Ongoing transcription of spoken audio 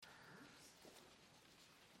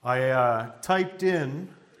I typed in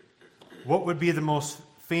what would be the most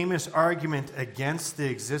famous argument against the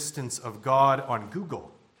existence of God on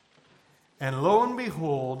Google. And lo and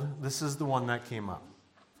behold, this is the one that came up.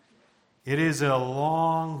 It is a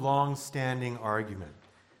long-standing argument.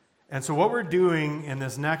 And so what we're doing in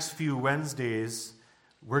this next few Wednesdays,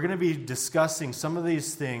 we're going to be discussing some of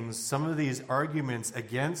these things, some of these arguments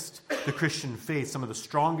against the Christian faith, some of the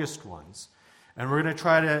strongest ones. And we're going to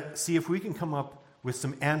try to see if we can come up with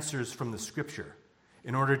some answers from the Scripture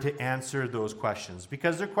in order to answer those questions.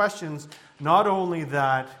 Because they're questions not only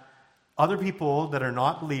that other people that are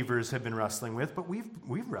not believers have been wrestling with, but we've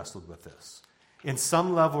wrestled with this in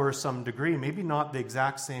some level or some degree, maybe not the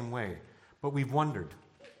exact same way, but we've wondered.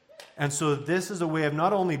 And so this is a way of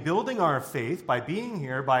not only building our faith by being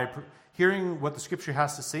here, by hearing what the Scripture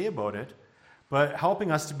has to say about it, but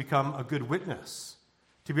helping us to become a good witness,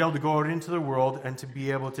 to be able to go out into the world and to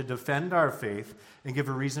be able to defend our faith and give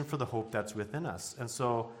a reason for the hope that's within us. And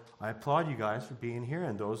so I applaud you guys for being here,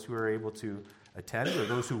 and those who are able to attend or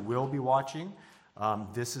those who will be watching.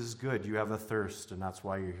 This is good. You have a thirst, and that's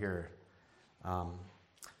why you're here.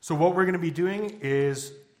 So what we're going to be doing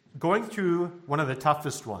is going through one of the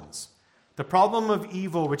toughest ones, the problem of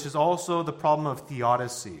evil, which is also the problem of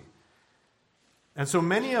theodicy. And so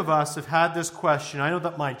many of us have had this question. I know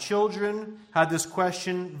that my children had this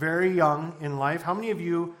question very young in life. How many of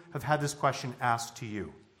you have had this question asked to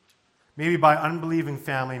you? Maybe by unbelieving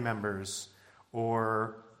family members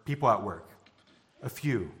or people at work. A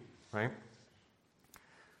few, right?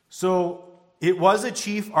 So it was a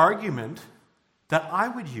chief argument that I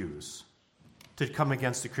would use to come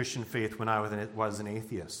against the Christian faith when I was an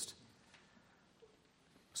atheist.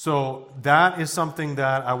 So that is something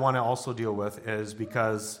that I want to also deal with, is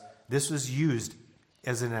because this was used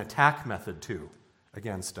as an attack method too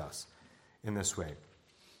against us in this way.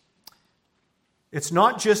 It's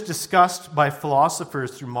not just discussed by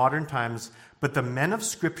philosophers through modern times, but the men of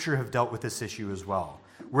Scripture have dealt with this issue as well.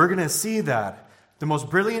 We're going to see that the most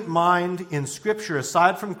brilliant mind in Scripture,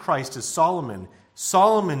 aside from Christ, is Solomon.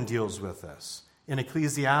 Solomon deals with this in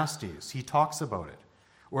Ecclesiastes. He talks about it,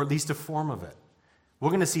 or at least a form of it. We're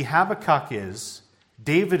going to see Habakkuk is,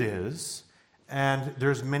 David is, and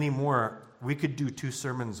there's many more. We could do 2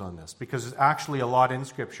 sermons on this because there's actually a lot in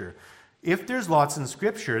Scripture. If there's lots in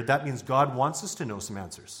Scripture, that means God wants us to know some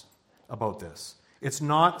answers about this. It's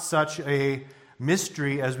not such a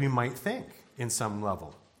mystery as we might think in some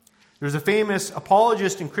level. There's a famous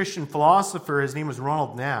apologist and Christian philosopher. His name was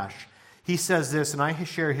Ronald Nash. He says this, and I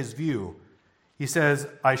share his view. He says,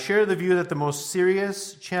 I share the view that the most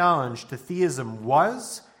serious challenge to theism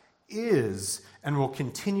was, is, and will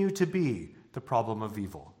continue to be the problem of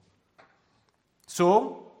evil.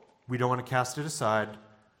 So, we don't want to cast it aside.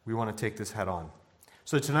 We want to take this head on.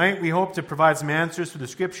 So tonight we hope to provide some answers for the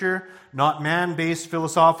Scripture, not man-based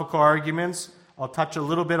philosophical arguments. I'll touch a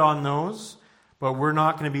little bit on those, but we're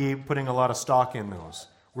not going to be putting a lot of stock in those.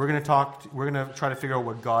 We're going to try to figure out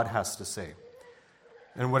what God has to say.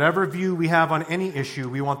 And whatever view we have on any issue,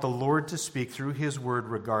 we want the Lord to speak through His Word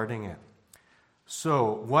regarding it.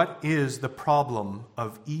 So, what is the problem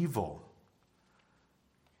of evil?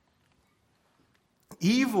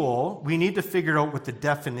 Evil, we need to figure out what the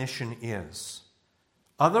definition is.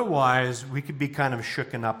 Otherwise, we could be kind of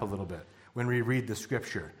shooken up a little bit when we read the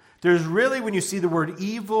Scripture. There's really, when you see the word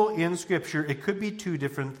evil in Scripture, it could be 2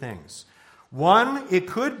 different things. One, it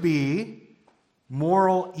could be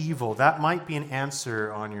moral evil. That might be an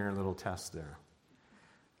answer on your little test there.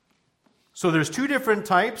 So there's 2 different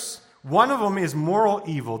types. One of them is moral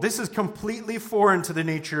evil. This is completely foreign to the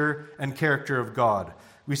nature and character of God.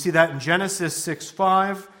 We see that in Genesis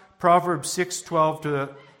 6:5, Proverbs 6:12 to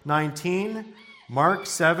 19, Mark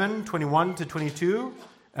 7:21 to 22,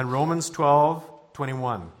 and Romans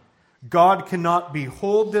 12:21. God cannot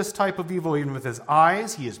behold this type of evil even with His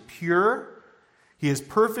eyes. He is pure. He is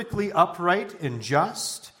perfectly upright and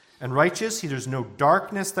just and righteous. There's no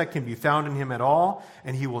darkness that can be found in Him at all,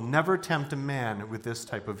 and He will never tempt a man with this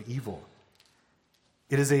type of evil.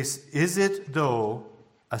 Is it, though,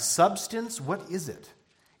 a substance? What is it?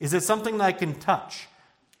 Is it something that I can touch?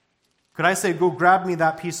 Could I say, go grab me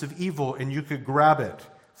that piece of evil, and you could grab it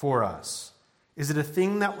for us? Is it a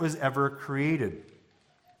thing that was ever created?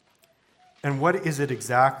 And what is it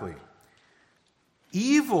exactly?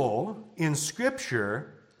 Evil in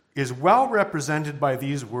Scripture is well represented by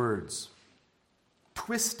these words: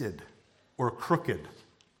 twisted or crooked.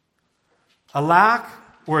 A lack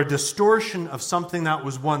or a distortion of something that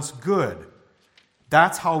was once good.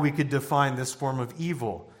 That's how we could define this form of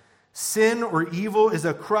evil. Sin or evil is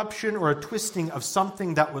a corruption or a twisting of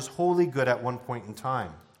something that was wholly good at one point in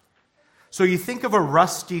time. So you think of a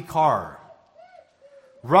rusty car.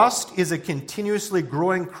 Rust is a continuously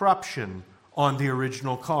growing corruption on the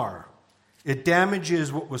original car. It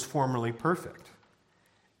damages what was formerly perfect.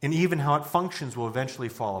 And even how it functions will eventually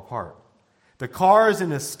fall apart. The car is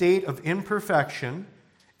in a state of imperfection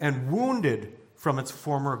and wounded from its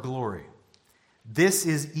former glory. This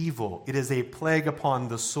is evil. It is a plague upon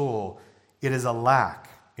the soul. It is a lack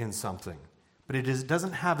in something. But it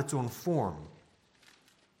doesn't have its own form.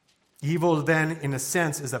 Evil then, in a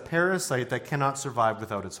sense, is a parasite that cannot survive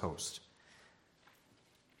without its host.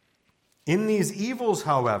 In these evils,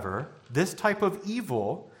 however, this type of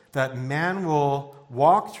evil that man will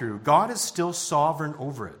walk through, God is still sovereign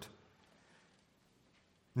over it.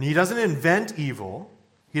 And He doesn't invent evil.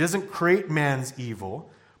 He doesn't create man's evil.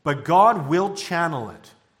 But God will channel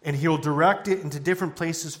it. And He'll direct it into different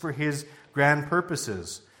places for His grand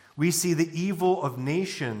purposes. We see the evil of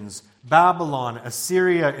nations, Babylon,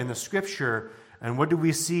 Assyria in the Scripture. And what do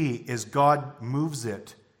we see is God moves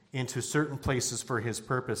it into certain places for His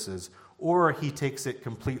purposes. Or He takes it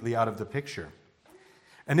completely out of the picture.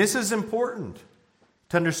 And this is important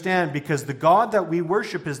to understand because the God that we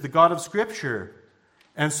worship is the God of Scripture.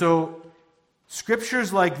 And so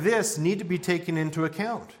Scriptures like this need to be taken into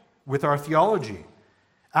account with our theology.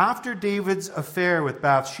 After David's affair with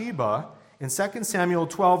Bathsheba, in 2 Samuel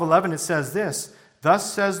 12:11 it says this,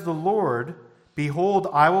 "Thus says the Lord, behold,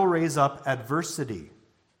 I will raise up adversity."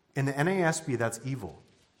 In the NASB, that's evil.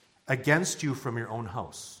 "Against you from your own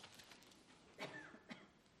house."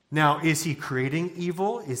 Now, is He creating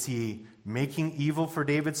evil? Is He making evil for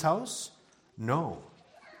David's house? No.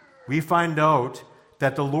 We find out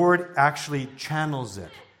that the Lord actually channels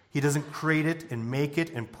it. He doesn't create it and make it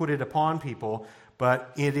and put it upon people,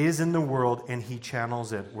 but it is in the world and He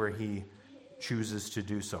channels it where He chooses to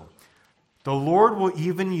do so. The Lord will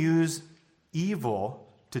even use evil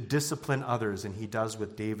to discipline others, and He does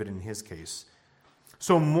with David in his case.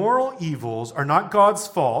 So moral evils are not God's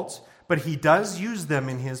fault, but He does use them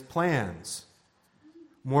in His plans.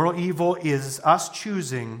 Moral evil is us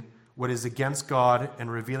choosing what is against God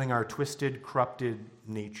and revealing our twisted, corrupted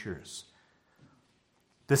natures.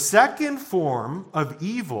 The second form of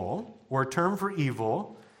evil, or term for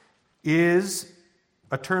evil, is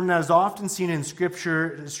a term that is often seen in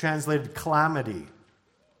Scripture. It's translated calamity.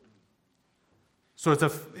 So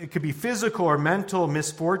it could be physical or mental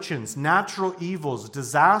misfortunes, natural evils,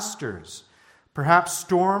 disasters, perhaps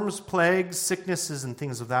storms, plagues, sicknesses, and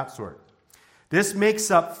things of that sort. This makes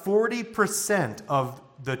up 40% of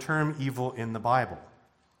the term evil in the Bible.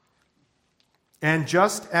 And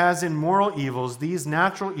just as in moral evils, these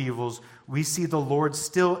natural evils, we see the Lord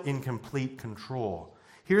still in complete control.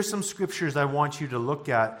 Here's some scriptures I want you to look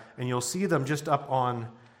at, and you'll see them just up on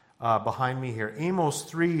behind me here. Amos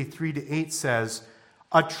 3:3-8 says,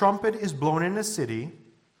 "A trumpet is blown in a city.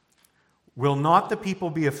 Will not the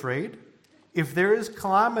people be afraid? If there is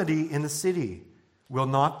calamity in the city, will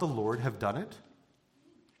not the Lord have done it?"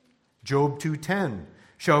 Job 2:10,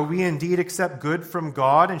 "Shall we indeed accept good from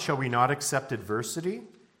God, and shall we not accept adversity?"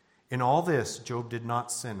 In all this, Job did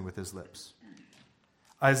not sin with his lips.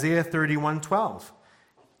 Isaiah 31:12,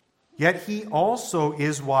 "Yet He also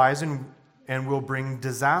is wise and will bring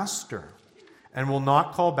disaster, and will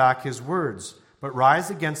not call back His words, but rise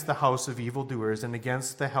against the house of evildoers and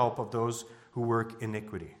against the help of those who work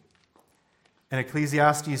iniquity." And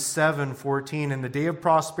Ecclesiastes 7:14, "In the day of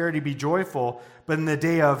prosperity be joyful, but in the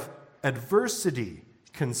day of adversity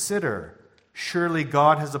consider, surely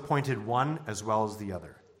God has appointed one as well as the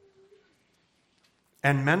other."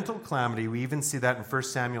 And mental calamity, we even see that in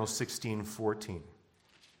 1 Samuel 16:14.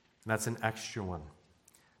 And that's an extra one.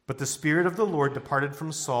 "But the Spirit of the Lord departed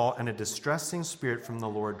from Saul, and a distressing spirit from the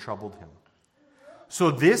Lord troubled him."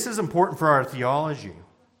 So this is important for our theology,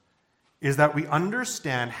 is that we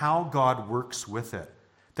understand how God works with it.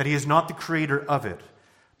 That He is not the creator of it,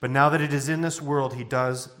 but now that it is in this world, He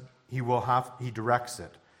directs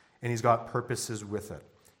it, and He's got purposes with it.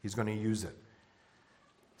 He's going to use it.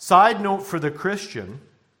 Side note for the Christian,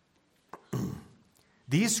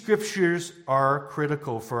 these scriptures are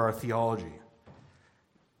critical for our theology.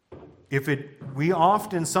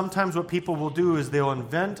 Sometimes what people will do is they'll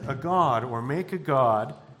invent a God or make a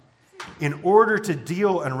God in order to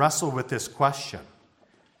deal and wrestle with this question.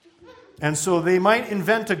 And so they might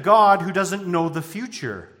invent a God who doesn't know the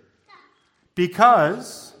future.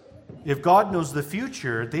 Because if God knows the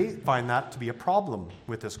future, they find that to be a problem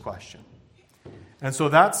with this question. And so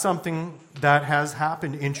that's something that has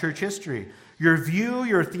happened in church history. Your view,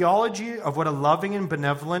 your theology of what a loving and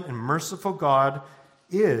benevolent and merciful God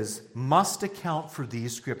is must account for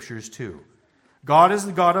these scriptures too. God is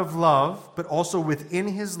the God of love, but also within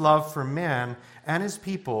his love for man and his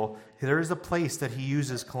people, there is a place that he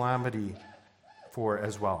uses calamity for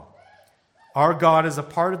as well. Our God is a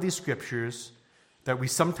part of these scriptures that we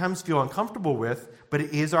sometimes feel uncomfortable with, but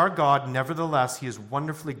it is our God. Nevertheless, he is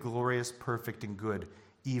wonderfully glorious, perfect, and good,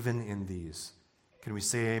 even in these. Can we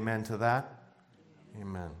say amen to that?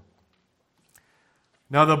 Amen.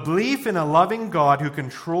 Now, the belief in a loving God who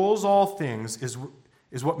controls all things is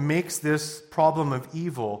what makes this problem of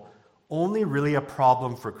evil only really a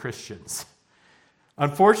problem for Christians.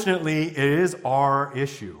 Unfortunately, it is our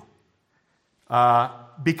issue.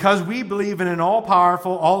 Because we believe in an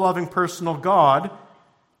all-powerful, all-loving, personal God,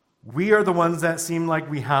 we are the ones that seem like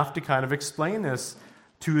we have to kind of explain this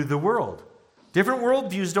to the world. Different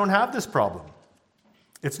worldviews don't have this problem.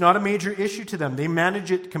 It's not a major issue to them. They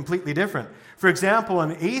manage it completely different. For example,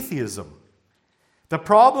 in atheism, the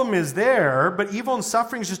problem is there, but evil and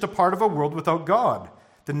suffering is just a part of a world without God,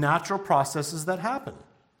 the natural processes that happen.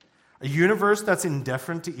 A universe that's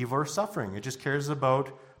indifferent to evil or suffering. It just cares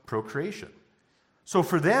about procreation. So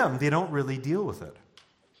for them, they don't really deal with it.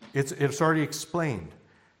 It's already explained.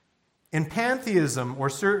 In pantheism, or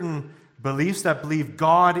certain beliefs that believe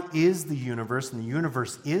God is the universe and the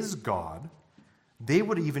universe is God, they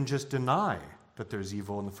would even just deny that there's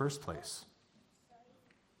evil in the first place.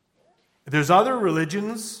 There's other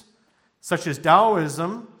religions, such as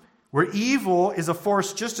Taoism, where evil is a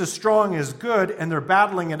force just as strong as good, and they're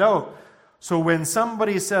battling it out. So when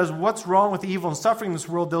somebody says, what's wrong with evil and suffering in this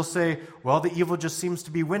world, they'll say, well, the evil just seems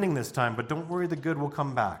to be winning this time, but don't worry, the good will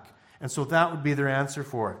come back. And so that would be their answer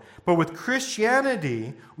for it. But with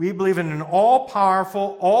Christianity, we believe in an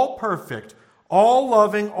all-powerful, all-perfect,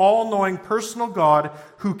 all-loving, all-knowing personal God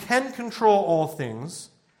who can control all things.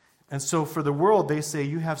 And so for the world, they say,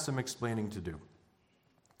 you have some explaining to do.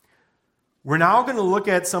 We're now going to look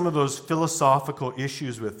at some of those philosophical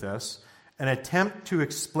issues with this and attempt to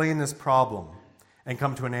explain this problem and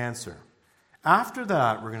come to an answer. After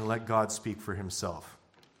that, we're going to let God speak for himself.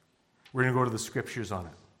 We're going to go to the scriptures on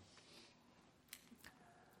it.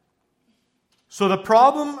 So the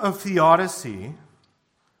problem of theodicy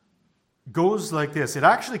goes like this. It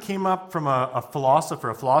actually came up from a philosopher.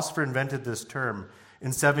 A philosopher invented this term in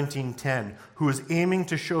 1710, who was aiming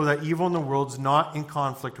to show that evil in the world is not in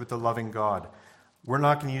conflict with the loving God. We're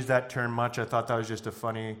not going to use that term much. I thought that was just a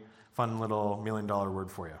fun little $1 million word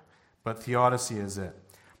for you. But theodicy is it.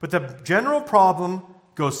 But the general problem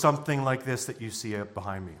goes something like this that you see up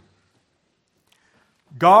behind me.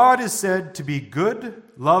 God is said to be good,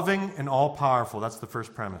 loving, and all-powerful. That's the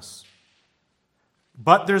first premise.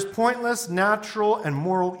 But there's pointless, natural, and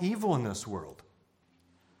moral evil in this world.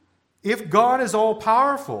 If God is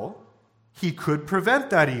all-powerful, he could prevent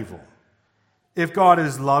that evil. If God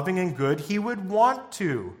is loving and good, he would want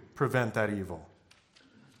to prevent that evil.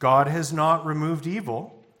 God has not removed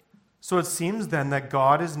evil, so it seems then that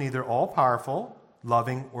God is neither all-powerful,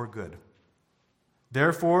 loving, or good.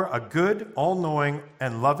 Therefore, a good, all-knowing,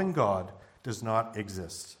 and loving God does not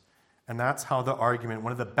exist. And that's how the argument,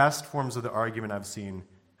 one of the best forms of the argument I've seen,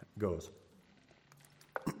 goes.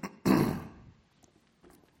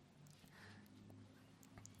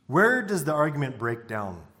 Where does the argument break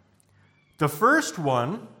down? The first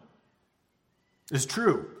one is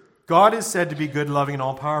true. God is said to be good, loving, and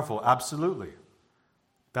all-powerful. Absolutely.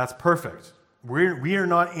 That's perfect. We're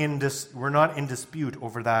not in dispute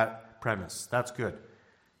over that premise. That's good.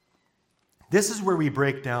 This is where we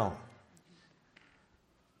break down.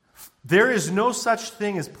 There is no such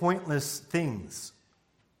thing as pointless things.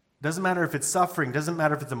 Doesn't matter if it's suffering, doesn't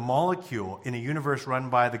matter if it's a molecule in a universe run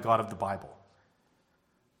by the God of the Bible.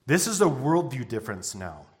 This is a worldview difference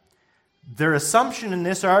now. Their assumption in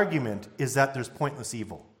this argument is that there's pointless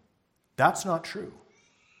evil. That's not true.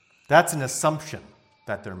 That's an assumption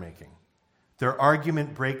that they're making. Their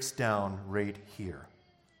argument breaks down right here.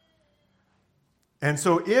 And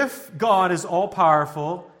so if God is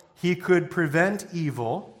all-powerful, he could prevent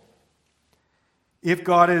evil. If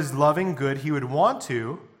God is loving good, he would want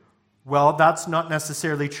to. Well, that's not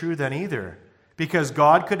necessarily true then either. Because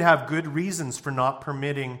God could have good reasons for not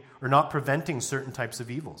permitting or not preventing certain types of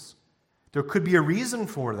evils. There could be a reason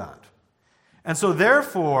for that. And so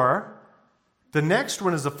therefore, the next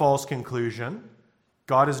one is a false conclusion.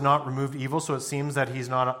 God has not removed evil, so it seems that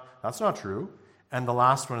that's not true. And the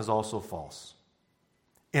last one is also false.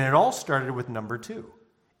 And it all started with number 2.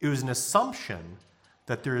 It was an assumption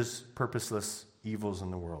that there is purposeless evils in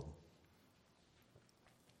the world.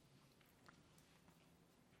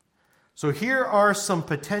 So here are some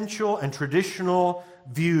potential and traditional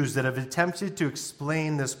views that have attempted to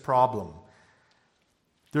explain this problem.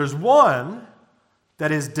 There's one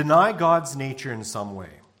that is, deny God's nature in some way.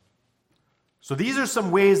 So these are some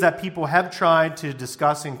ways that people have tried to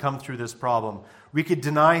discuss and come through this problem. We could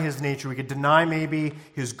deny his nature. We could deny maybe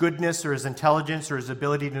his goodness or his intelligence or his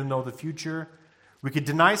ability to know the future. We could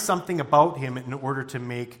deny something about him in order to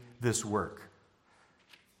make this work.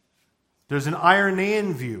 There's an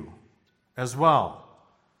Irenaean view as well.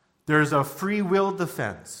 There's a free will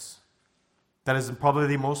defense that is probably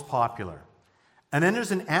the most popular. And then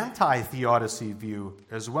there's an anti-theodicy view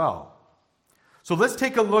as well. So let's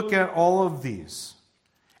take a look at all of these.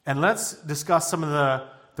 And let's discuss some of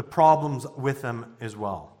the problems with them as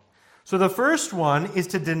well. So the first one is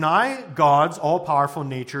to deny God's all-powerful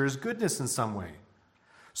nature as goodness in some way.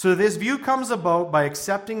 So this view comes about by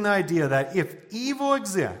accepting the idea that if evil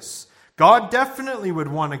exists, God definitely would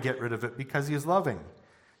want to get rid of it because he is loving.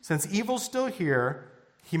 Since evil's still here,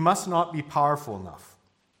 he must not be powerful enough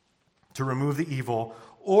to remove the evil,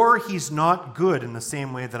 or he's not good in the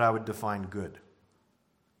same way that I would define good.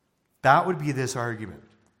 That would be this argument.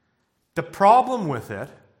 The problem with it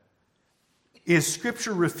is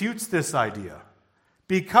Scripture refutes this idea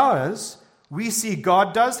because we see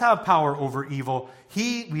God does have power over evil.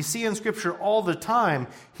 We see in Scripture all the time,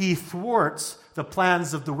 he thwarts the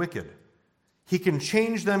plans of the wicked. He can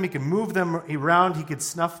change them, he can move them around, he could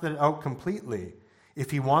snuff them out completely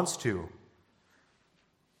if he wants to.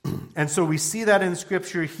 And so we see that in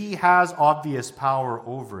Scripture, he has obvious power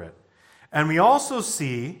over it. And we also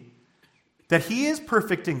see that he is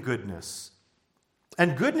perfect in goodness.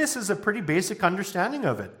 And goodness is a pretty basic understanding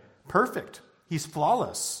of it. Perfect. He's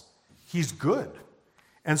flawless. He's good.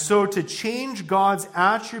 And so to change God's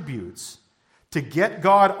attributes, to get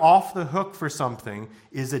God off the hook for something,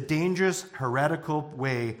 is a dangerous, heretical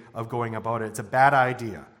way of going about it. It's a bad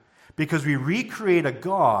idea. Because we recreate a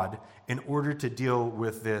God in order to deal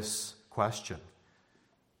with this question.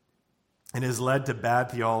 It has led to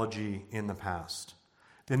bad theology in the past.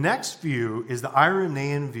 The next view is the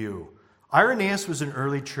Irenaean view. Irenaeus was an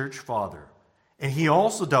early church father, and he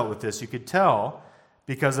also dealt with this, you could tell,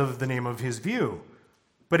 because of the name of his view.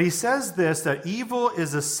 But he says this, that evil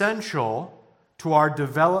is essential to our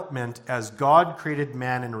development as God created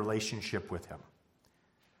man in relationship with him.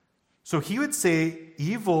 So he would say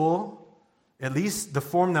evil, at least the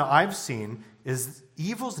form that I've seen, is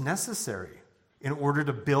evil's necessary in order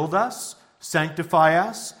to build us, sanctify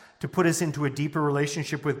us, to put us into a deeper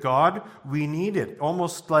relationship with God. We need it.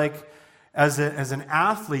 Almost like as an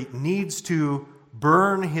athlete needs to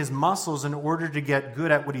burn his muscles in order to get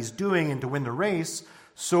good at what he's doing and to win the race,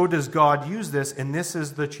 so does God use this, and this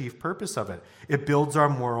is the chief purpose of it. It builds our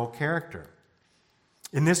moral character.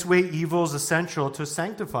 In this way, evil is essential to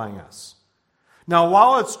sanctifying us. Now,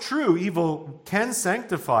 while it's true, evil can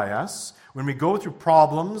sanctify us, when we go through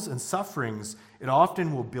problems and sufferings, it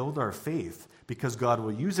often will build our faith because God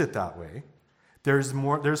will use it that way.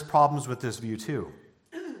 There's problems with this view too.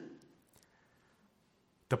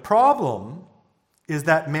 The problem is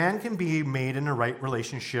that man can be made in a right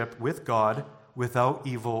relationship with God without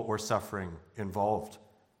evil or suffering involved.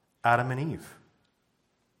 Adam and Eve.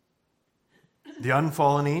 The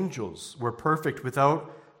unfallen angels were perfect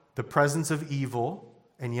without the presence of evil,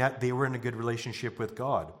 and yet they were in a good relationship with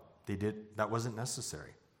God. That wasn't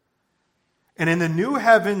necessary. And in the new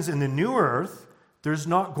heavens and the new earth, there's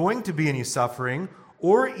not going to be any suffering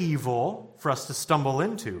or evil for us to stumble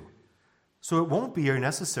into. So it won't be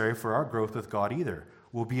necessary for our growth with God either.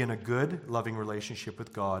 We'll be in a good, loving relationship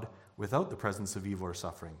with God without the presence of evil or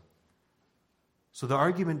suffering. So the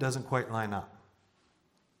argument doesn't quite line up.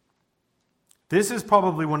 This is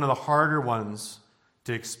probably one of the harder ones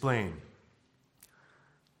to explain.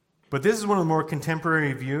 But this is one of the more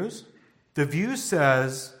contemporary views. The view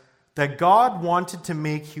says that God wanted to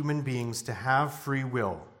make human beings to have free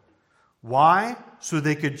will. Why? So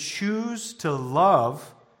they could choose to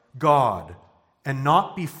love God and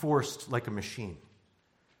not be forced like a machine.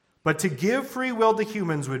 But to give free will to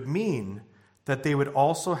humans would mean that they would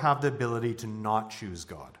also have the ability to not choose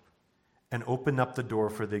God and open up the door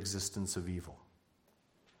for the existence of evil.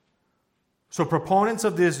 So proponents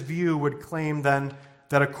of this view would claim then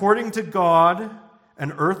that according to God,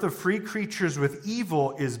 an earth of free creatures with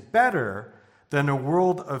evil is better than a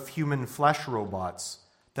world of human flesh robots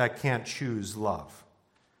that can't choose love.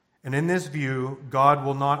 And in this view, God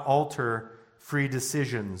will not alter free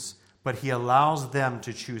decisions, but he allows them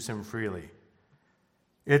to choose him freely.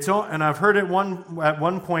 And I've heard it at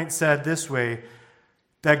one point said this way,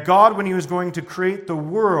 that God, when he was going to create the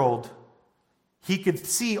world, he could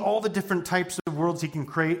see all the different types of worlds he can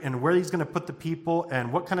create and where he's going to put the people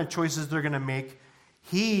and what kind of choices they're going to make.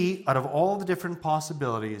 He, out of all the different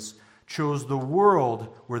possibilities, chose the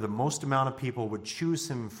world where the most amount of people would choose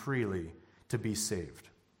him freely to be saved.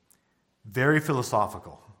 Very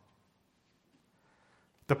philosophical.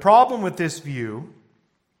 The problem with this view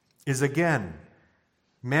is, again,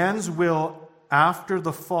 man's will after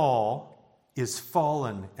the fall is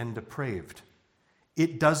fallen and depraved.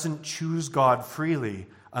 It doesn't choose God freely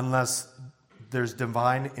unless there's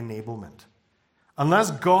divine enablement.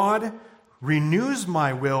 Unless God renews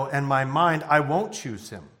my will and my mind, I won't choose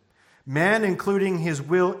him. Man, including his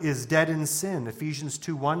will, is dead in sin. Ephesians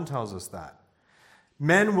 2:1 tells us that.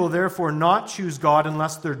 Men will therefore not choose God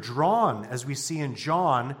unless they're drawn, as we see in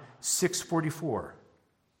John 6:44.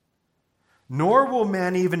 Nor will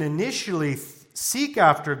men even initially seek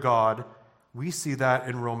after God. We see that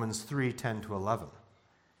in Romans 3:10-11.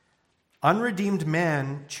 Unredeemed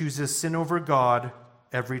man chooses sin over God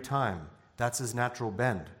every time. That's his natural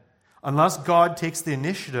bend. Unless God takes the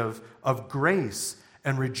initiative of grace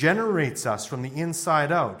and regenerates us from the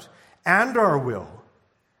inside out and our will,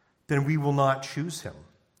 then we will not choose him.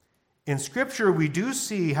 In Scripture, we do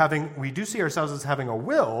see ourselves as having a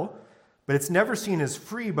will, but it's never seen as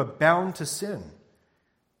free but bound to sin.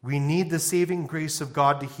 We need the saving grace of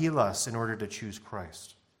God to heal us in order to choose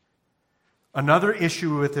Christ. Another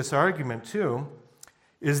issue with this argument, too,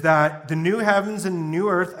 is that the new heavens and new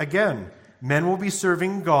earth, again, men will be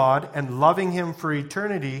serving God and loving him for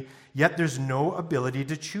eternity, yet there's no ability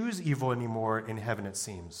to choose evil anymore in heaven, it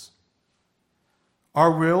seems.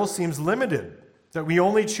 Our will seems limited, that we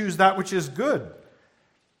only choose that which is good.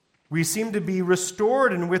 We seem to be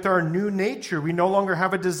restored, and with our new nature, we no longer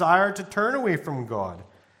have a desire to turn away from God.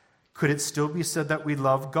 Could it still be said that we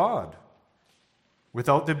love God?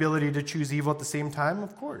 Without the ability to choose evil at the same time?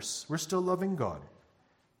 Of course, we're still loving God.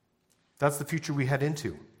 That's the future we head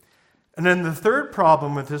into. And then the third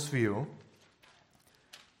problem with this view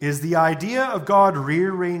is the idea of God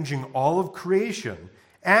rearranging all of creation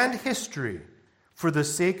and history for the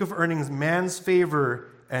sake of earning man's favor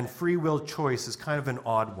and free will choice is kind of an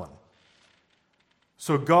odd one.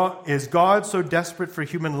 So is God so desperate for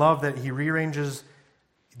human love that he rearranges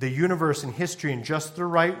the universe and history in just the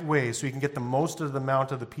right way so he can get the most of the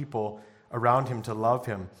amount of the people around him to love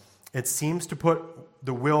him? It seems to put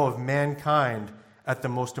the will of mankind at the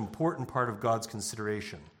most important part of God's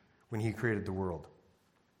consideration when he created the world.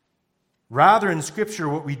 Rather, in Scripture,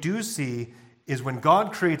 what we do see is when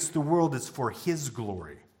God creates the world, it's for his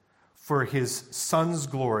glory, for his Son's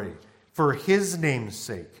glory, for his name's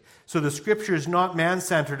sake. So the Scripture is not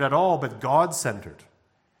man-centered at all, but God-centered.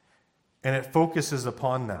 And it focuses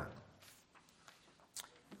upon that.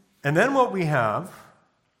 And then what we have,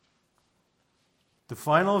 the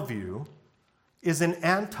final view, is an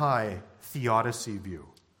anti-theodicy view.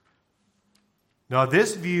 Now,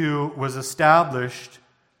 this view was established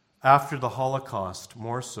after the Holocaust,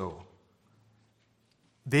 more so.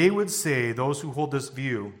 They would say, those who hold this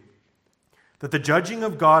view, that the judging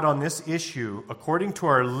of God on this issue, according to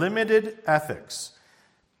our limited ethics,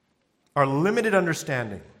 our limited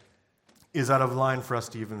understanding, is out of line for us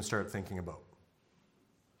to even start thinking about.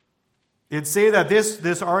 It'd say that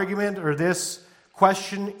this argument or this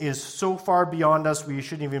question is so far beyond us, we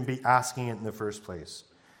shouldn't even be asking it in the first place.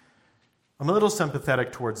 I'm a little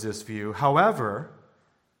sympathetic towards this view. However,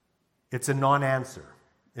 it's a non-answer.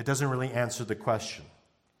 It doesn't really answer the question.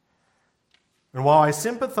 And while I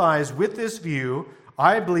sympathize with this view,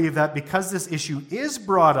 I believe that because this issue is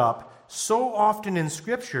brought up so often in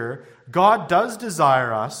Scripture, God does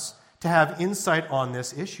desire us to have insight on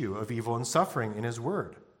this issue of evil and suffering in his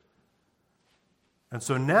word. And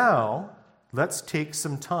so now, let's take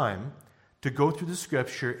some time to go through the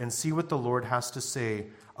Scripture and see what the Lord has to say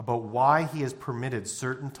about why he has permitted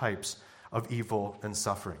certain types of evil and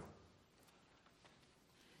suffering.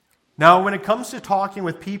 Now, when it comes to talking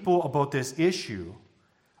with people about this issue,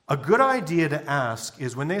 a good idea to ask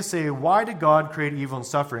is when they say, why did God create evil and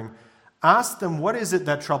suffering? Ask them, what is it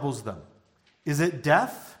that troubles them? Is it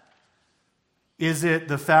death? Is it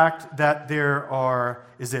the fact that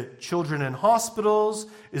is it children in hospitals?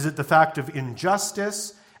 Is it the fact of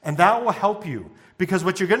injustice? And that will help you. Because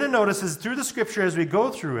what you're going to notice is through the Scripture as we go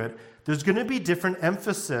through it, there's going to be different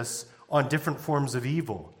emphasis on different forms of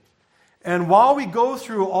evil. And while we go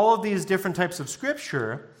through all of these different types of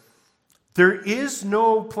Scripture, there is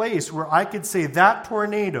no place where I could say that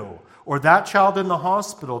tornado or that child in the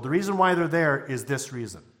hospital, the reason why they're there is this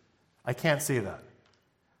reason. I can't say that.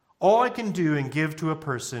 All I can do and give to a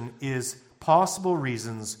person is possible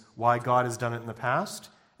reasons why God has done it in the past,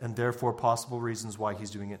 and therefore possible reasons why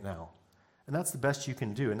he's doing it now. And that's the best you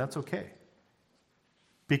can do, and that's okay.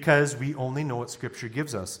 Because we only know what Scripture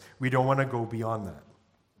gives us. We don't want to go beyond that.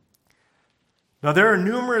 Now, there are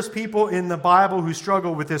numerous people in the Bible who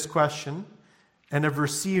struggle with this question and have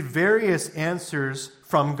received various answers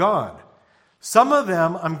from God. Some of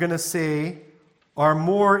them, I'm going to say, are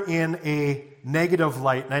more in a negative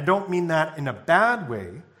light. And I don't mean that in a bad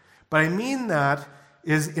way, but I mean that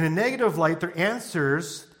is in a negative light, they're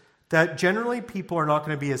answers that generally people are not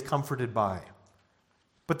going to be as comforted by.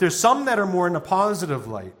 But there's some that are more in a positive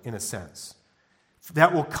light, in a sense,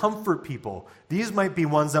 that will comfort people. These might be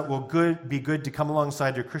ones that will be good to come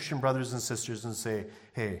alongside your Christian brothers and sisters and say,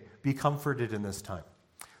 hey, be comforted in this time.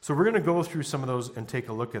 So we're going to go through some of those and take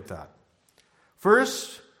a look at that.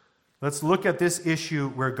 First, let's look at this issue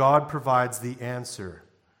where God provides the answer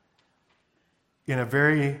in a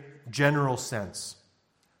very general sense.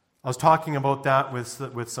 I was talking about that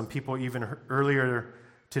with some people even earlier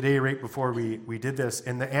today, right before we did this,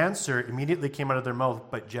 and the answer immediately came out of their mouth,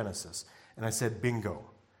 but Genesis. And I said, bingo.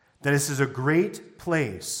 That this is a great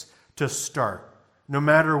place to start. No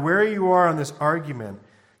matter where you are on this argument,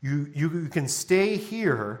 you can stay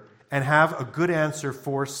here and have a good answer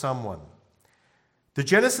for someone. The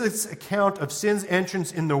Genesis account of sin's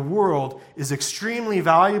entrance in the world is extremely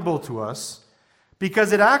valuable to us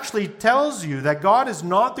because it actually tells you that God is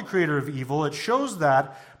not the creator of evil. It shows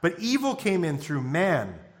that, but evil came in through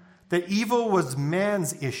man. That evil was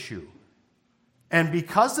man's issue. And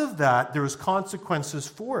because of that, there was consequences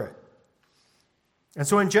for it. And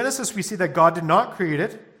so in Genesis, we see that God did not create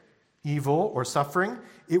it, evil or suffering.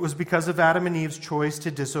 It was because of Adam and Eve's choice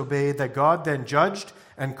to disobey that God then judged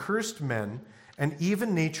and cursed men and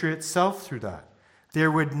even nature itself through that.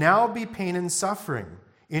 There would now be pain and suffering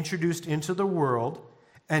introduced into the world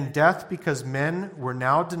and death because men were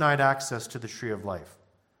now denied access to the tree of life.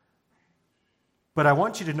 But I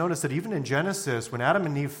want you to notice that even in Genesis, when Adam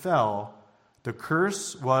and Eve fell, the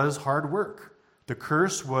curse was hard work. The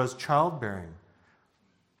curse was childbearing.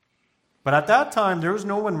 But at that time, there was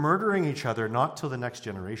no one murdering each other, not till the next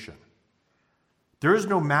generation. There is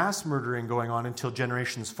no mass murdering going on until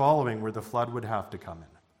generations following where the flood would have to come in.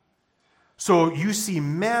 So you see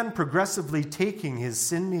man progressively taking his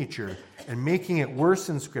sin nature and making it worse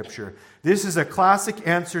in Scripture. This is a classic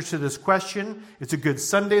answer to this question. It's a good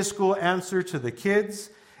Sunday school answer to the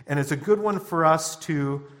kids, and it's a good one for us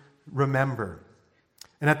to remember.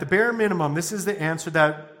 And at the bare minimum, this is the answer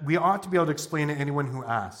that we ought to be able to explain to anyone who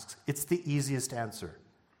asks. It's the easiest answer.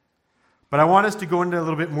 But I want us to go into a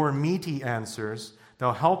little bit more meaty answers that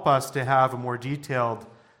will help us to have a more detailed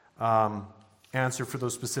answer for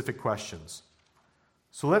those specific questions.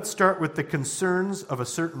 So let's start with the concerns of a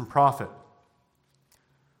certain prophet.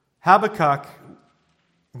 Habakkuk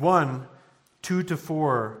 1,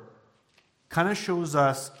 2-4 kind of shows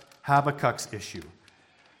us Habakkuk's issue.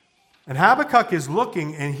 And Habakkuk is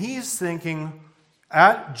looking and he's thinking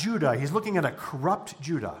at Judah. He's looking at a corrupt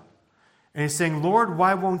Judah. And he's saying, Lord,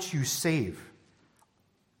 why won't you save?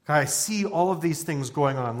 I see all of these things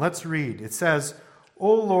going on. Let's read. It says,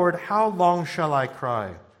 O Lord, how long shall I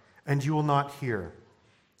cry, and you will not hear?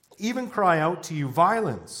 Even cry out to you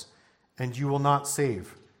violence, and you will not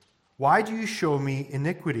save. Why do you show me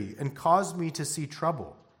iniquity and cause me to see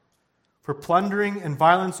trouble? For plundering and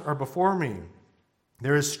violence are before me.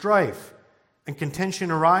 There is strife, and contention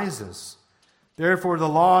arises. Therefore the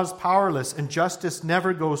law is powerless, and justice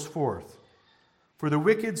never goes forth. For the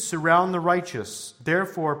wicked surround the righteous,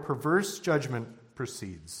 therefore perverse judgment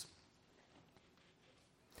proceeds.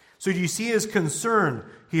 So do you see his concern?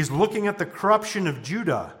 He's looking at the corruption of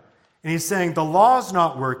Judah, and he's saying, the law's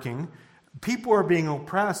not working, people are being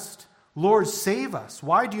oppressed. Lord, save us.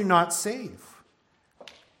 Why do you not save?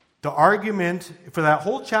 The argument for that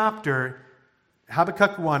whole chapter,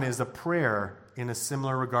 Habakkuk 1, is a prayer in a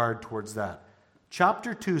similar regard towards that.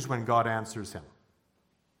 Chapter 2 is when God answers him.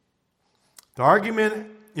 The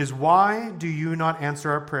argument is, why do you not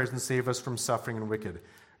answer our prayers and save us from suffering and wicked?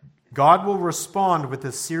 God will respond with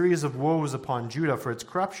a series of woes upon Judah for its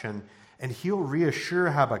corruption, and he'll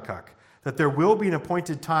reassure Habakkuk that there will be an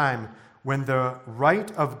appointed time when the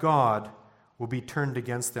right of God will be turned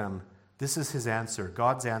against them. This is his answer,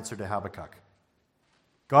 God's answer to Habakkuk.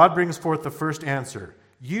 God brings forth the first answer.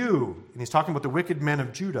 You, and he's talking about the wicked men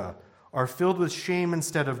of Judah, are filled with shame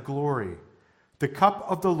instead of glory. The cup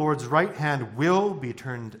of the Lord's right hand will be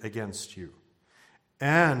turned against you,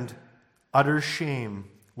 and utter shame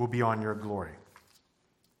will be on your glory.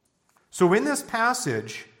 So in this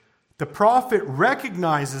passage, the prophet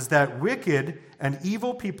recognizes that wicked and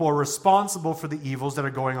evil people are responsible for the evils that are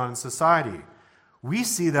going on in society. We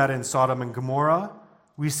see that in Sodom and Gomorrah.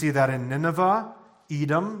 We see that in Nineveh,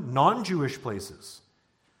 Edom, non-Jewish places,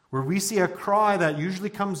 where we see a cry that usually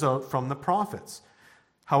comes out from the prophets.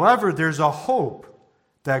 However, there's a hope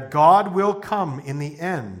that God will come in the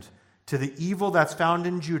end to the evil that's found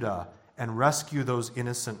in Judah and rescue those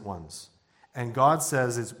innocent ones. And God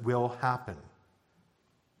says it will happen.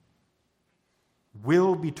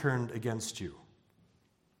 Will be turned against you.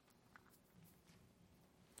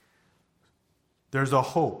 There's a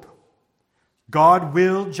hope. God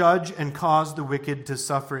will judge and cause the wicked to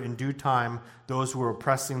suffer in due time those who are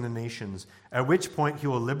oppressing the nations, at which point he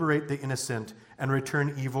will liberate the innocent and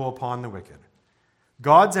return evil upon the wicked.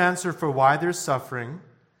 God's answer for why there's suffering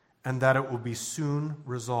and that it will be soon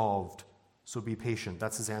resolved. So be patient.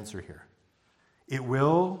 That's his answer here. It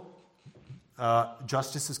will,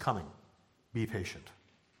 justice is coming. Be patient.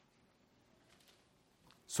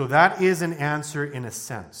 So that is an answer in a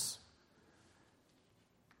sense.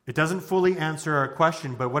 It doesn't fully answer our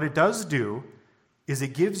question, but what it does do is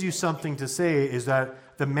it gives you something to say, is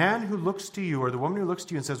that the man who looks to you or the woman who looks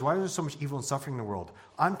to you and says, why is there so much evil and suffering in the world?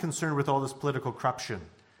 I'm concerned with all this political corruption.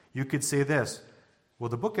 You could say this, well,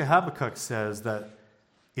 the book of Habakkuk says that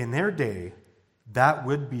in their day, that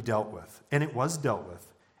would be dealt with, and it was dealt with.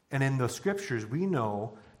 And in the scriptures, we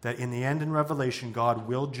know that in the end in Revelation, God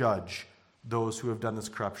will judge those who have done this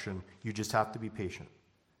corruption. You just have to be patient.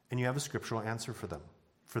 And you have a scriptural answer for them,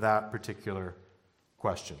 for that particular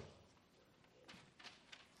question.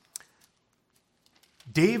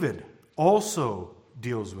 David also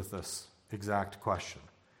deals with this exact question.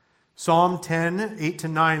 Psalm 10,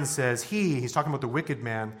 8-9 says, he's talking about the wicked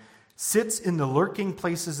man, sits in the lurking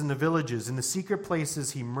places in the villages. In the secret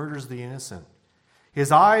places, he murders the innocent.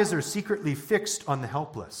 His eyes are secretly fixed on the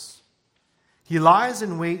helpless. He lies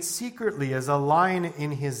in wait secretly as a lion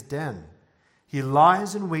in his den. He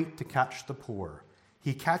lies in wait to catch the poor.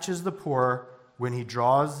 He catches the poor when he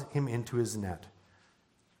draws him into his net.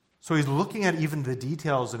 So he's looking at even the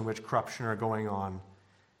details in which corruption are going on.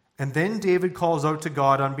 And then David calls out to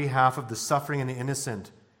God on behalf of the suffering and the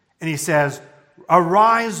innocent. And he says,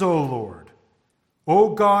 arise, O Lord.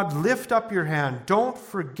 O God, lift up your hand. Don't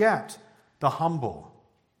forget the humble.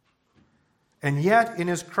 And yet, in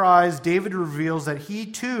his cries, David reveals that he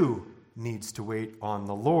too needs to wait on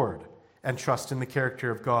the Lord and trust in the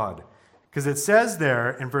character of God. Because it says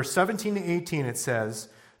there in verse 17 to 18, it says,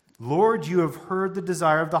 Lord, you have heard the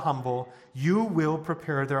desire of the humble. You will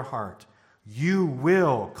prepare their heart. You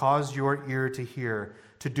will cause your ear to hear,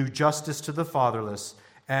 to do justice to the fatherless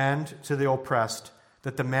and to the oppressed,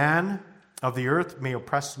 that the man of the earth may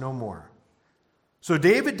oppress no more. So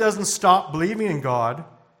David doesn't stop believing in God.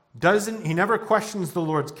 He never questions the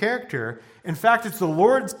Lord's character. In fact, it's the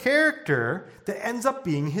Lord's character that ends up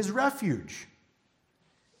being his refuge.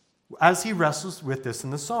 As he wrestles with this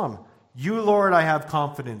in the psalm, you, Lord, I have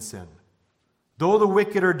confidence in. Though the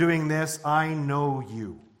wicked are doing this, I know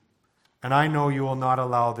you. And I know you will not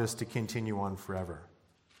allow this to continue on forever.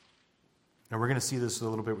 Now we're going to see this a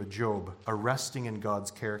little bit with Job, a resting in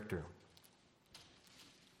God's character.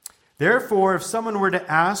 Therefore, if someone were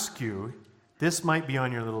to ask you, this might be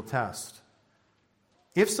on your little test.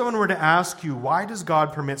 If someone were to ask you, why does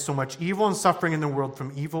God permit so much evil and suffering in the world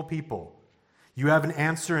from evil people? You have an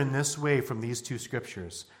answer in this way from these two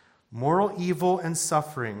scriptures. Moral evil and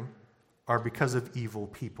suffering are because of evil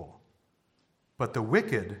people. But the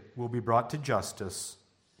wicked will be brought to justice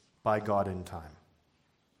by God in time.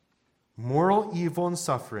 Moral evil and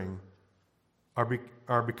suffering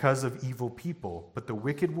are because of evil people, but the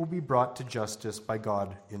wicked will be brought to justice by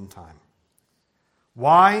God in time.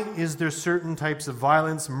 Why is there certain types of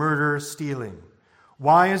violence, murder, stealing?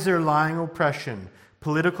 Why is there lying, oppression,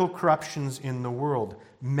 political corruptions in the world?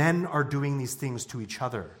 Men are doing these things to each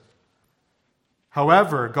other.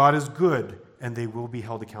 However, God is good, and they will be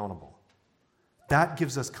held accountable. That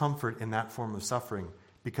gives us comfort in that form of suffering,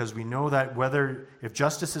 because we know that if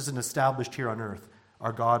justice isn't established here on earth,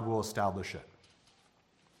 our God will establish it.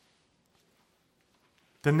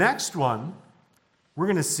 The next one we're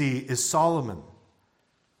going to see is Solomon.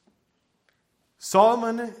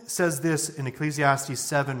 Solomon says this in Ecclesiastes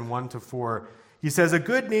 7, 1-4. He says, a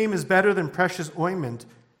good name is better than precious ointment,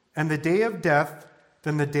 and the day of death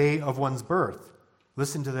than the day of one's birth.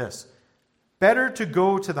 Listen to this. Better to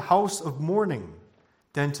go to the house of mourning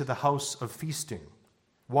than to the house of feasting.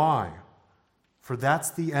 Why? For that's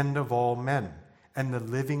the end of all men, and the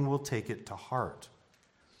living will take it to heart.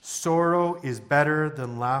 Sorrow is better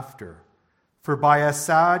than laughter, for by a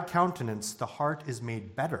sad countenance the heart is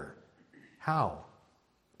made better. How?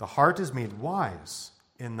 The heart is made wise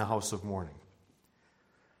in the house of mourning.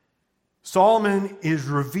 Solomon is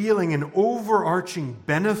revealing an overarching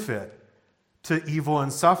benefit to evil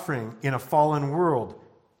and suffering in a fallen world,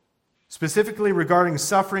 specifically regarding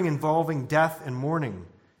suffering involving death and mourning.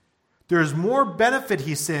 There's more benefit,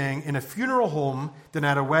 he's saying, in a funeral home than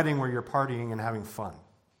at a wedding where you're partying and having fun.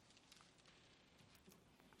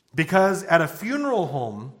 Because at a funeral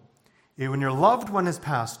home, when your loved one has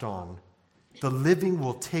passed on, the living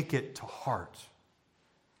will take it to heart.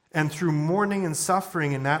 And through mourning and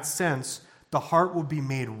suffering in that sense, the heart will be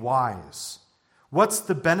made wise. What's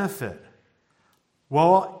the benefit?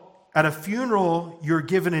 Well, at a funeral, you're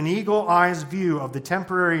given an eagle-eyed view of the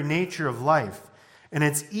temporary nature of life. And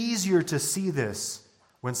it's easier to see this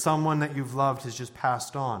when someone that you've loved has just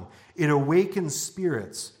passed on. It awakens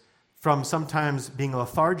spirits from sometimes being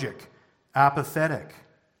lethargic, apathetic,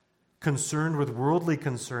 concerned with worldly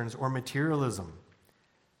concerns or materialism.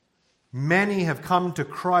 Many have come to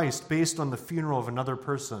Christ based on the funeral of another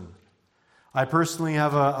person. I personally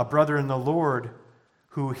have a brother in the Lord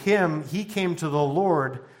he came to the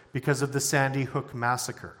Lord because of the Sandy Hook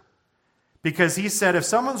massacre. Because he said, if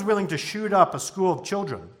someone's willing to shoot up a school of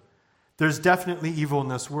children, there's definitely evil in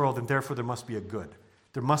this world, and therefore there must be a good.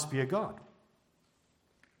 There must be a God.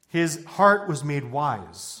 His heart was made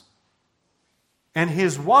wise. And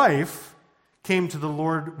his wife came to the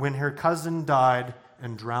Lord when her cousin died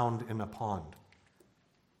and drowned in a pond.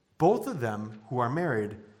 Both of them, who are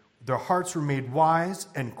married, their hearts were made wise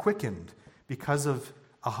and quickened because of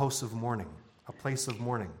a house of mourning, a place of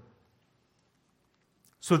mourning.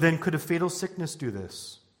 So then, could a fatal sickness do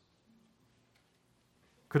this?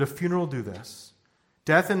 Could a funeral do this?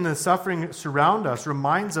 Death and the suffering surround us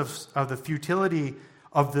reminds us of the futility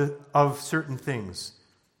of certain things.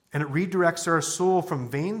 And it redirects our soul from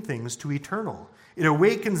vain things to eternal. It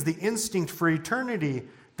awakens the instinct for eternity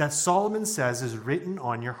that Solomon says is written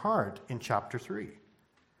on your heart in chapter 3.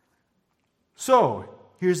 So,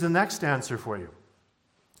 here's the next answer for you.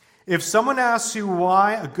 If someone asks you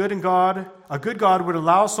why a good God would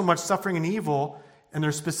allow so much suffering and evil, and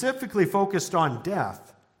they're specifically focused on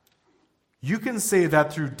death, you can say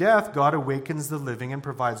that through death, God awakens the living and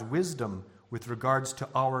provides wisdom with regards to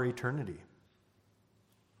our eternity.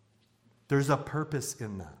 There's a purpose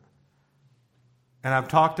in that. And I've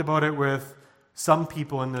talked about it with some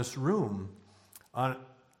people in this room.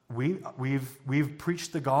 We've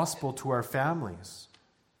preached the gospel to our families.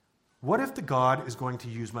 What if the God is going to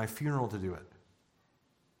use my funeral to do it?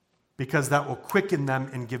 Because that will quicken them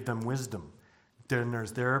and give them wisdom. Then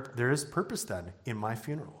there is purpose then in my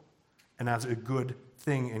funeral. And that's a good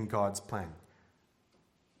thing in God's plan.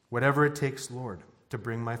 Whatever it takes, Lord, to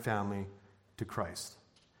bring my family to Christ.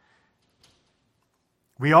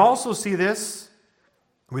 We also see this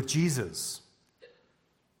with Jesus.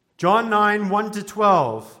 John 9,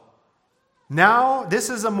 1-12. Now, this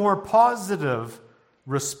is a more positive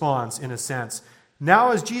response in a sense.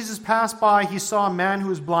 Now, as Jesus passed by, he saw a man who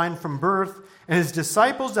was blind from birth, and his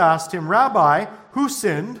disciples asked him, Rabbi, who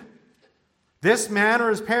sinned, this man or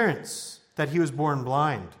his parents, that he was born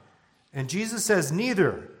blind? And Jesus says,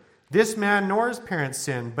 neither this man nor his parents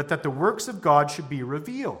sinned, but that the works of God should be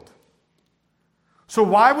revealed. So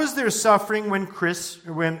why was there suffering when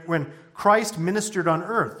Christ ministered on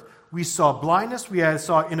earth? We saw blindness, we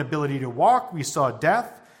saw inability to walk, we saw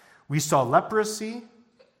death, we saw leprosy.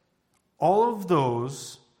 All of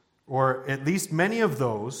those, or at least many of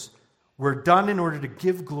those, were done in order to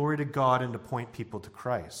give glory to God and to point people to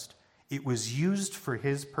Christ. It was used for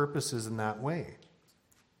his purposes in that way.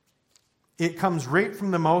 It comes right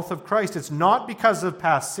from the mouth of Christ. It's not because of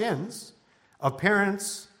past sins, of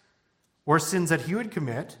parents, or sins that he would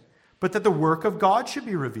commit, but that the work of God should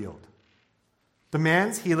be revealed. The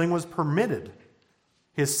man's healing was permitted.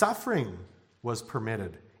 His suffering was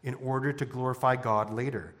permitted in order to glorify God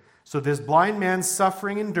later. So this blind man's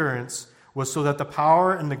suffering endurance was so that the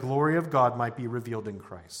power and the glory of God might be revealed in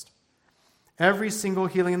Christ. Every single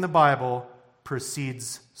healing in the Bible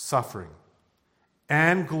precedes suffering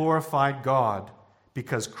and glorified God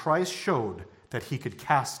because Christ showed that he could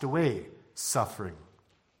cast away suffering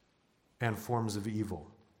and forms of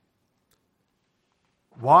evil.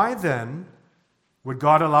 Why then would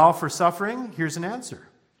God allow for suffering? Here's an answer.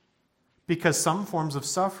 Because some forms of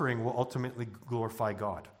suffering will ultimately glorify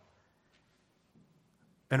God.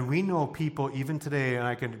 And we know people even today,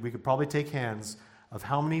 and we could probably take hands of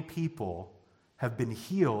how many people have been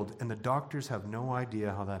healed and the doctors have no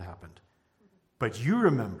idea how that happened. But you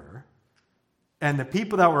remember, and the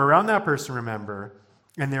people that were around that person remember,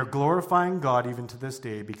 and they're glorifying God even to this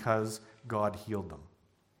day because God healed them.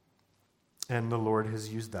 And the Lord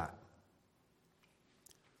has used that.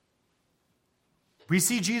 We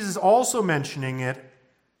see Jesus also mentioning it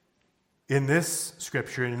in this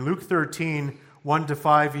scripture. In Luke 13,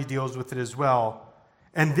 1-5, he deals with it as well.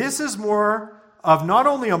 And this is more of not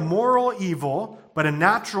only a moral evil, but a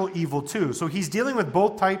natural evil too. So he's dealing with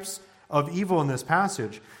both types of evil in this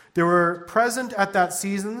passage. There were present at that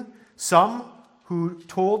season some who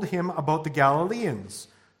told him about the Galileans,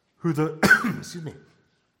 whose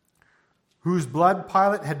blood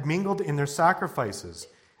Pilate had mingled in their sacrifices.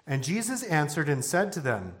 And Jesus answered and said to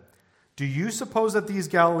them, "Do you suppose that these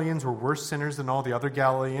Galileans were worse sinners than all the other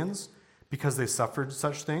Galileans because they suffered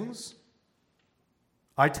such things?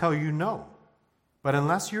 I tell you, no. But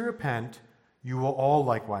unless you repent, you will all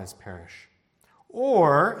likewise perish.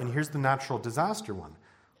 Or," and here's the natural disaster one,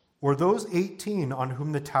 "or those 18 on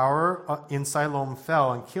whom the tower in Siloam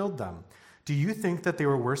fell and killed them, do you think that they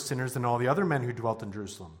were worse sinners than all the other men who dwelt in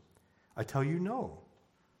Jerusalem? I tell you, no.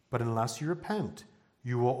 But unless you repent,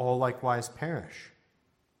 you will all likewise perish."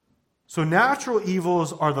 So natural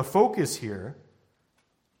evils are the focus here.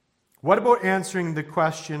 What about answering the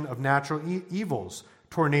question of natural evils?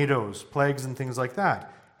 Tornadoes, plagues, and things like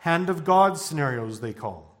that. Hand of God scenarios, they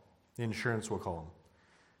call them. The insurance will call them.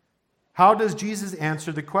 How does Jesus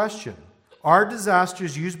answer the question? Are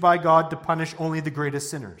disasters used by God to punish only the greatest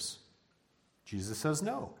sinners? Jesus says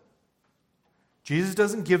no. Jesus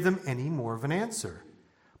doesn't give them any more of an answer.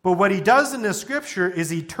 But what he does in this scripture is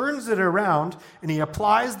he turns it around and he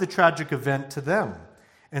applies the tragic event to them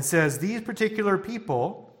and says these particular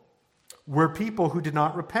people were people who did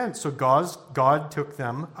not repent, so God took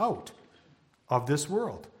them out of this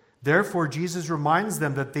world. Therefore, Jesus reminds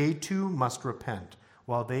them that they too must repent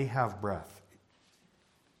while they have breath.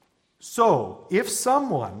 So, if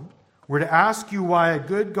someone were to ask you why a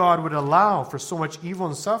good God would allow for so much evil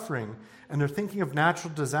and suffering, and they're thinking of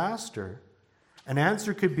natural disaster, an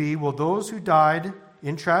answer could be, well, those who died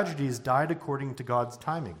in tragedies died according to God's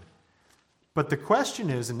timing. But the question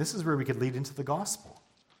is, and this is where we could lead into the gospel,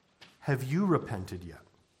 have you repented yet?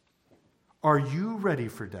 Are you ready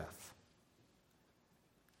for death?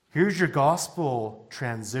 Here's your gospel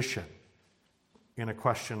transition in a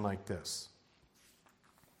question like this.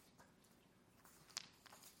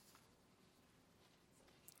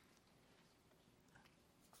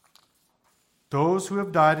 Those who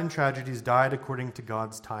have died in tragedies died according to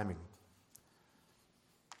God's timing.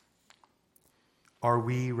 Are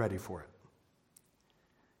we ready for it?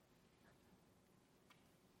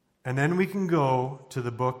 And then we can go to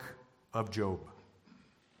the book of Job.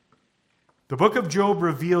 The book of Job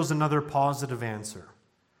reveals another positive answer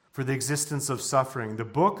for the existence of suffering. The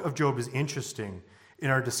book of Job is interesting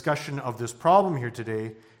in our discussion of this problem here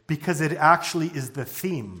today because it actually is the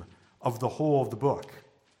theme of the whole of the book.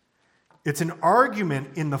 It's an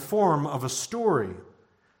argument in the form of a story.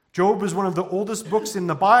 Job is one of the oldest books in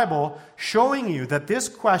the Bible, showing you that this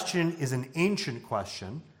question is an ancient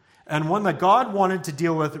question and one that God wanted to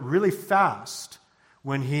deal with really fast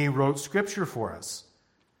when he wrote Scripture for us.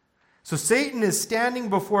 So Satan is standing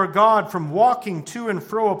before God from walking to and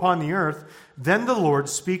fro upon the earth. Then the Lord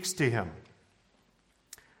speaks to him.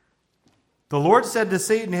 The Lord said to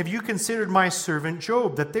Satan, "Have you considered my servant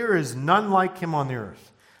Job, that there is none like him on the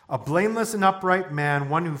earth, a blameless and upright man,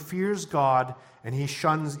 one who fears God and he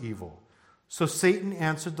shuns evil?" So Satan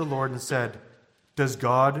answered the Lord and said, Does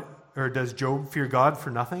Job fear God for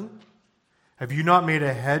nothing? Have you not made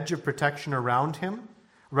a hedge of protection around him,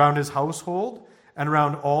 around his household, and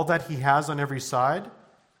around all that he has on every side?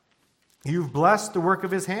 You've blessed the work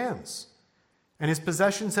of his hands, and his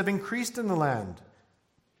possessions have increased in the land.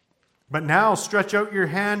 But now stretch out your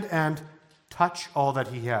hand and touch all that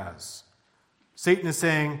he has. Satan is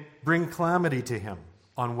saying, bring calamity to him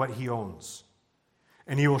on what he owns,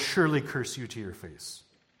 and he will surely curse you to your face.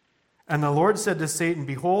 And the Lord said to Satan,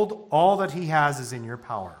 "Behold, all that he has is in your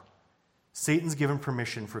power." Satan's given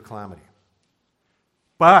permission for calamity.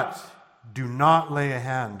 But do not lay a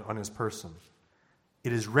hand on his person.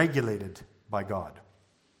 It is regulated by God.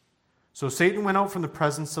 So Satan went out from the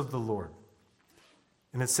presence of the Lord.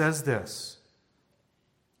 And it says this.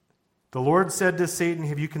 The Lord said to Satan,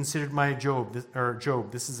 "Have you considered my Job?"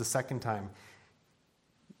 This is the second time.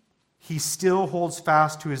 He still holds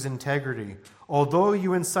fast to his integrity, although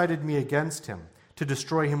you incited me against him to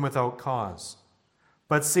destroy him without cause.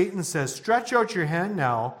 But Satan says, "Stretch out your hand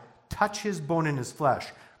now, touch his bone and his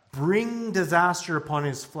flesh. Bring disaster upon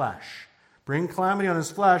his flesh. Bring calamity on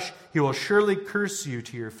his flesh. He will surely curse you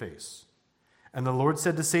to your face." And the Lord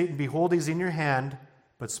said to Satan, "Behold, he's in your hand,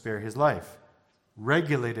 but spare his life."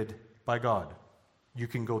 Regulated by God. You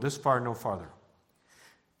can go this far, no farther.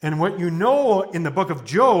 And what you know in the book of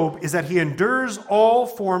Job is that he endures all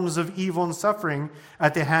forms of evil and suffering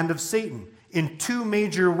at the hand of Satan in two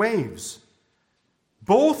major waves.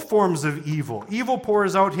 Both forms of evil. Evil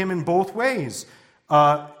pours out him in both ways.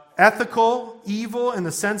 Ethical evil in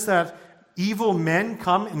the sense that evil men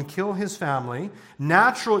come and kill his family.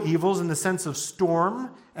 Natural evils in the sense of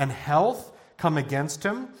storm and health come against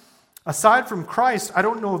him. Aside from Christ, I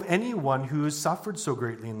don't know of anyone who has suffered so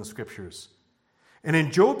greatly in the Scriptures. And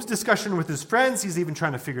in Job's discussion with his friends, he's even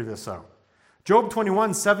trying to figure this out. Job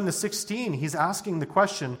 21, 7-16, he's asking the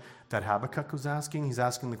question that Habakkuk was asking. He's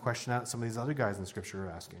asking the question that some of these other guys in Scripture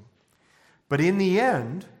are asking. But in the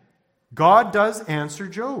end, God does answer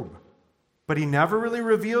Job. But he never really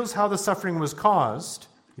reveals how the suffering was caused.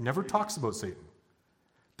 He never talks about Satan.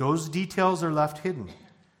 Those details are left hidden.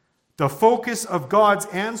 The focus of God's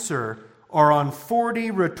answer are on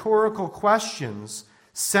 40 rhetorical questions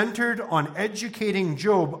centered on educating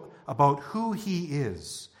Job about who he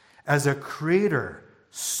is as a creator,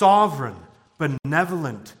 sovereign,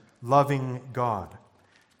 benevolent, loving God.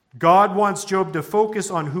 God wants Job to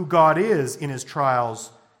focus on who God is in his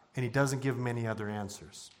trials, and he doesn't give him any other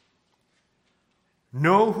answers.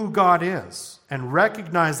 Know who God is and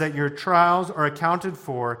recognize that your trials are accounted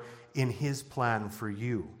for in his plan for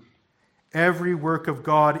you. Every work of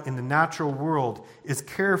God in the natural world is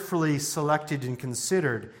carefully selected and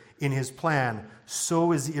considered in his plan.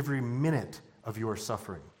 So is every minute of your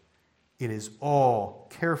suffering. It is all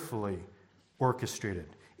carefully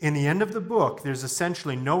orchestrated. In the end of the book, there's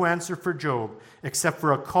essentially no answer for Job except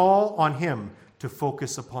for a call on him to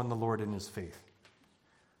focus upon the Lord in his faith.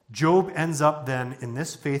 Job ends up then in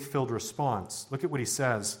this faith-filled response. Look at what he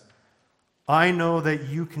says. I know that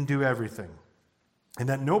you can do everything, and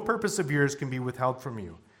that no purpose of yours can be withheld from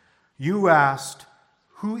you. You asked,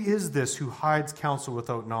 who is this who hides counsel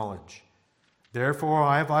without knowledge? Therefore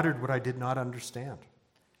I have uttered what I did not understand,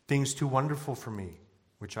 things too wonderful for me,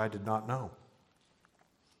 which I did not know.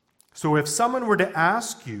 So if someone were to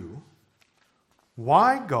ask you,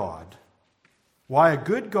 why a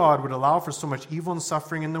good God would allow for so much evil and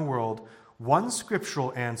suffering in the world, one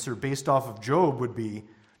scriptural answer based off of Job would be,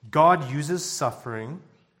 God uses suffering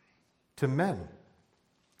to men,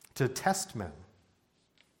 to test men.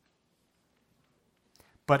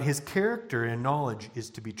 But his character and knowledge is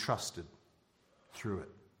to be trusted through it.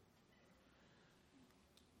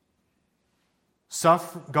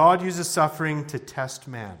 God uses suffering to test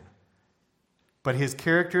man. But his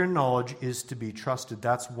character and knowledge is to be trusted.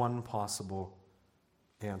 That's one possible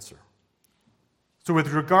answer. So with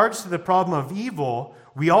regards to the problem of evil,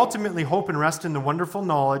 we ultimately hope and rest in the wonderful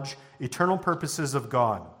knowledge, eternal purposes of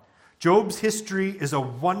God. Job's history is a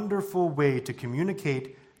wonderful way to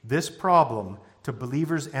communicate this problem to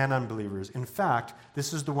believers and unbelievers. In fact,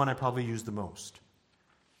 this is the one I probably use the most.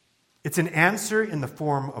 It's an answer in the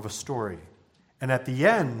form of a story. And at the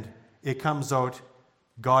end, it comes out,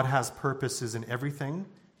 God has purposes in everything.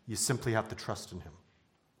 You simply have to trust in him.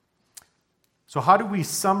 So how do we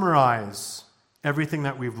summarize everything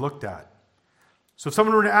that we've looked at? So if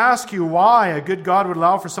someone were to ask you why a good God would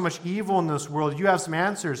allow for so much evil in this world, you have some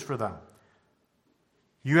answers for them.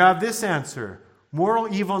 You have this answer.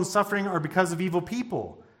 Moral evil and suffering are because of evil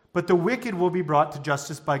people, but the wicked will be brought to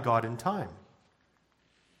justice by God in time.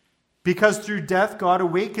 Because through death, God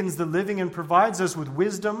awakens the living and provides us with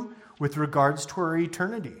wisdom with regards to our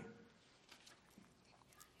eternity.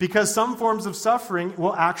 Because some forms of suffering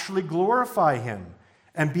will actually glorify him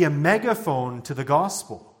and be a megaphone to the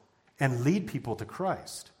gospel and lead people to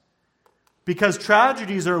Christ. Because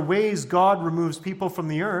tragedies are ways God removes people from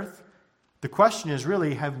the earth, the question is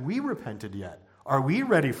really, have we repented yet? Are we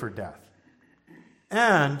ready for death?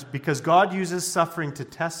 And because God uses suffering to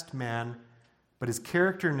test man, but his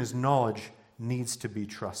character and his knowledge needs to be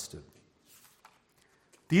trusted.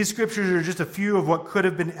 These scriptures are just a few of what could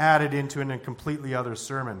have been added into a completely other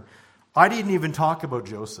sermon. I didn't even talk about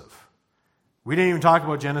Joseph. We didn't even talk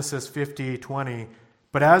about Genesis 50:20.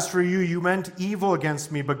 But as for you, you meant evil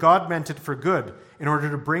against me, but God meant it for good, in order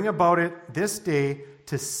to bring about it this day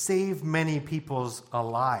to save many peoples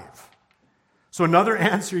alive. So another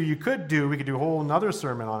answer you could do, we could do a whole another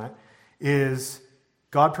sermon on it, is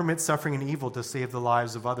God permits suffering and evil to save the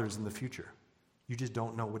lives of others in the future. You just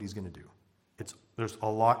don't know what he's going to do. There's a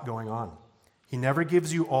lot going on. He never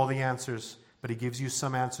gives you all the answers, but he gives you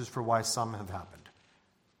some answers for why some have happened.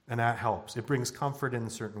 And that helps. It brings comfort in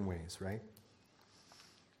certain ways, right?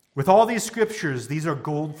 With all these scriptures, these are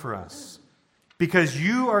gold for us. Because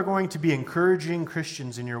you are going to be encouraging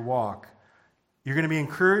Christians in your walk. You're going to be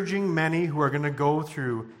encouraging many who are going to go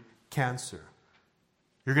through cancer.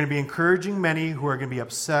 You're going to be encouraging many who are going to be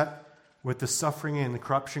upset with the suffering and the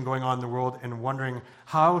corruption going on in the world and wondering,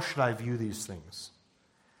 how should I view these things?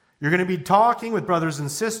 You're going to be talking with brothers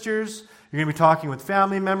and sisters. You're going to be talking with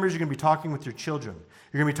family members. You're going to be talking with your children.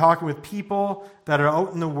 You're going to be talking with people that are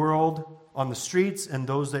out in the world on the streets and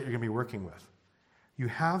those that you're going to be working with. you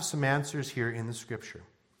have some answers here in the Scripture.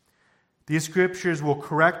 These Scriptures will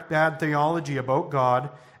correct bad theology about God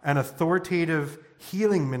and authoritative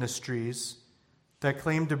healing ministries that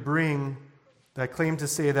claim to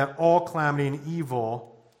say that all calamity and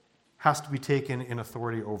evil has to be taken in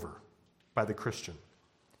authority over by the Christian.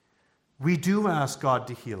 We do ask God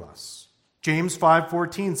to heal us. James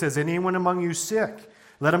 5:14 says, anyone among you sick,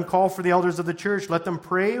 let him call for the elders of the church. Let them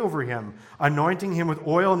pray over him, anointing him with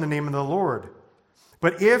oil in the name of the Lord.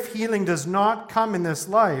 But if healing does not come in this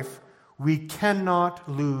life, we cannot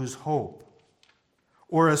lose hope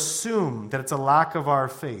or assume that it's a lack of our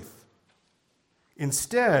faith.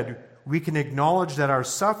 Instead, we can acknowledge that our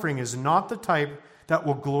suffering is not the type that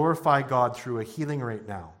will glorify God through a healing right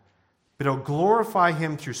now, but it'll glorify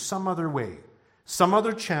Him through some other way, some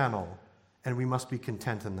other channel, and we must be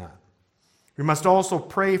content in that. We must also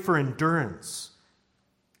pray for endurance.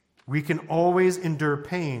 We can always endure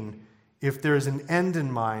pain if there is an end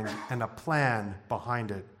in mind and a plan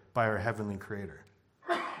behind it by our heavenly Creator.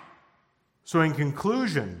 So in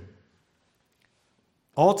conclusion,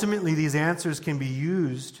 ultimately these answers can be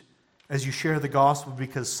used as you share the gospel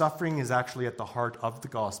because suffering is actually at the heart of the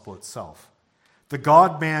gospel itself. The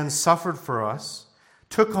God-man suffered for us,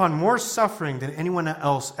 took on more suffering than anyone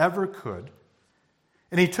else ever could,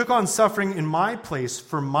 and He took on suffering in my place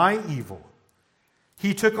for my evil.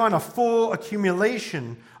 He took on a full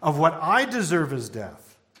accumulation of what I deserve as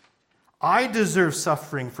death. I deserve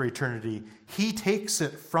suffering for eternity. He takes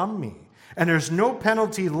it from me. And there's no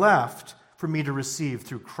penalty left for me to receive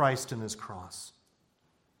through Christ and His cross.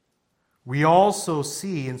 We also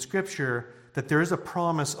see in Scripture that there is a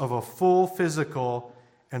promise of a full physical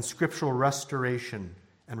and scriptural restoration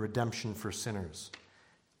and redemption for sinners.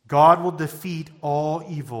 God will defeat all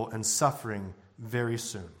evil and suffering very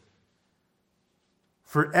soon.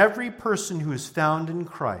 For every person who is found in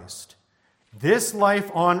Christ, this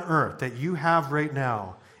life on earth that you have right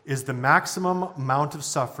now is the maximum amount of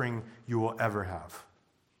suffering you will ever have.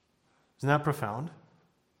 Isn't that profound?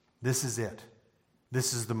 This is it.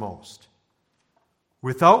 This is the most.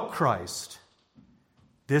 Without Christ,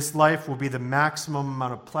 this life will be the maximum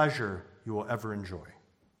amount of pleasure you will ever enjoy.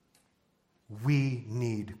 We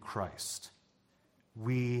need Christ.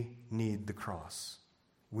 We need the cross.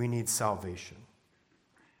 We need salvation.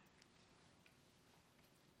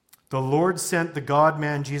 The Lord sent the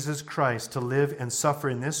God-man Jesus Christ to live and suffer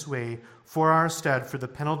in this way for our stead for the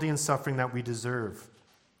penalty and suffering that we deserve.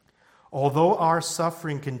 Although our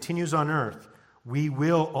suffering continues on earth, we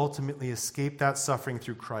will ultimately escape that suffering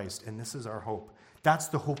through Christ, and this is our hope. That's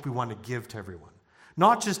the hope we want to give to everyone.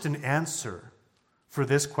 Not just an answer for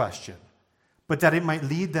this question, but that it might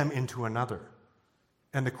lead them into another,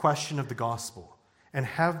 and the question of the gospel. And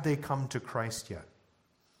have they come to Christ yet?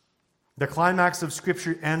 The climax of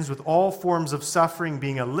Scripture ends with all forms of suffering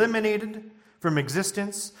being eliminated from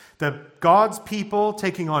existence, that God's people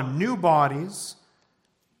taking on new bodies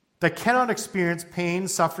that cannot experience pain,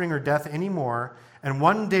 suffering, or death anymore, and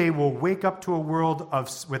one day will wake up to a world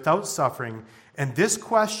without suffering, and this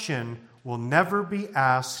question will never be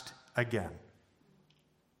asked again.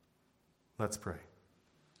 Let's pray.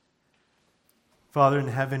 Father in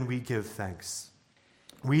heaven, we give thanks.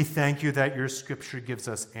 We thank you that your Scripture gives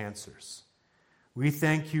us answers. We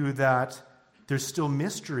thank you that there's still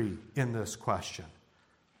mystery in this question.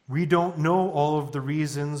 We don't know all of the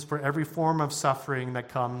reasons for every form of suffering that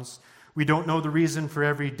comes. We don't know the reason for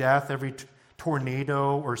every death, every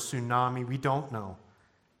tornado or tsunami. We don't know.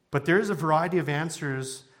 But there's a variety of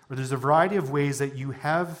answers, or there's a variety of ways that you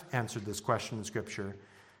have answered this question in Scripture.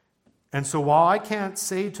 And so while I can't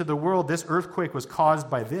say to the world this earthquake was caused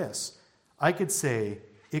by this, I could say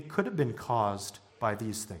it could have been caused by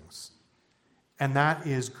these things. And that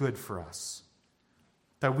is good for us.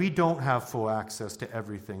 That we don't have full access to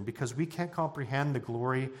everything because we can't comprehend the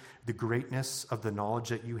glory, the greatness of the knowledge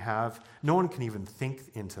that you have. No one can even think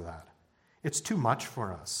into that. It's too much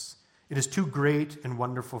for us. It is too great and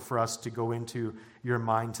wonderful for us to go into your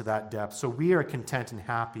mind to that depth. So we are content and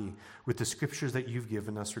happy with the Scriptures that you've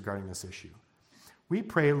given us regarding this issue. We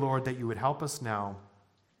pray, Lord, that you would help us now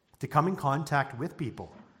to come in contact with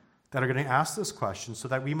people that are going to ask this question so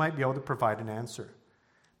that we might be able to provide an answer.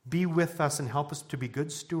 Be with us and help us to be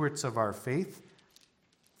good stewards of our faith,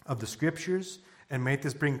 of the Scriptures, and may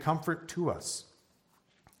this bring comfort to us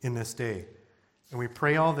in this day. And we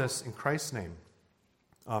pray all this in Christ's name.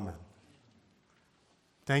 Amen.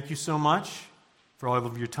 Thank you so much for all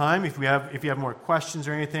of your time. If you have more questions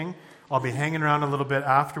or anything, I'll be hanging around a little bit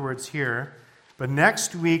afterwards here. But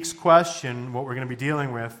next week's question, what we're going to be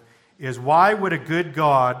dealing with, is why would a good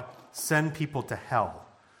God send people to hell?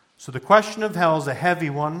 So the question of hell is a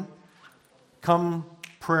heavy one. come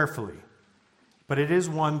prayerfully. But it is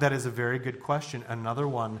one that is a very good question, another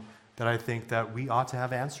one that I think that we ought to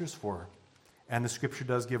have answers for. And the Scripture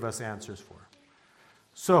does give us answers for.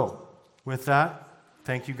 So, with that,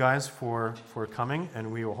 thank you guys for coming,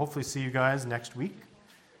 and we will hopefully see you guys next week.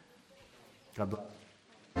 God bless.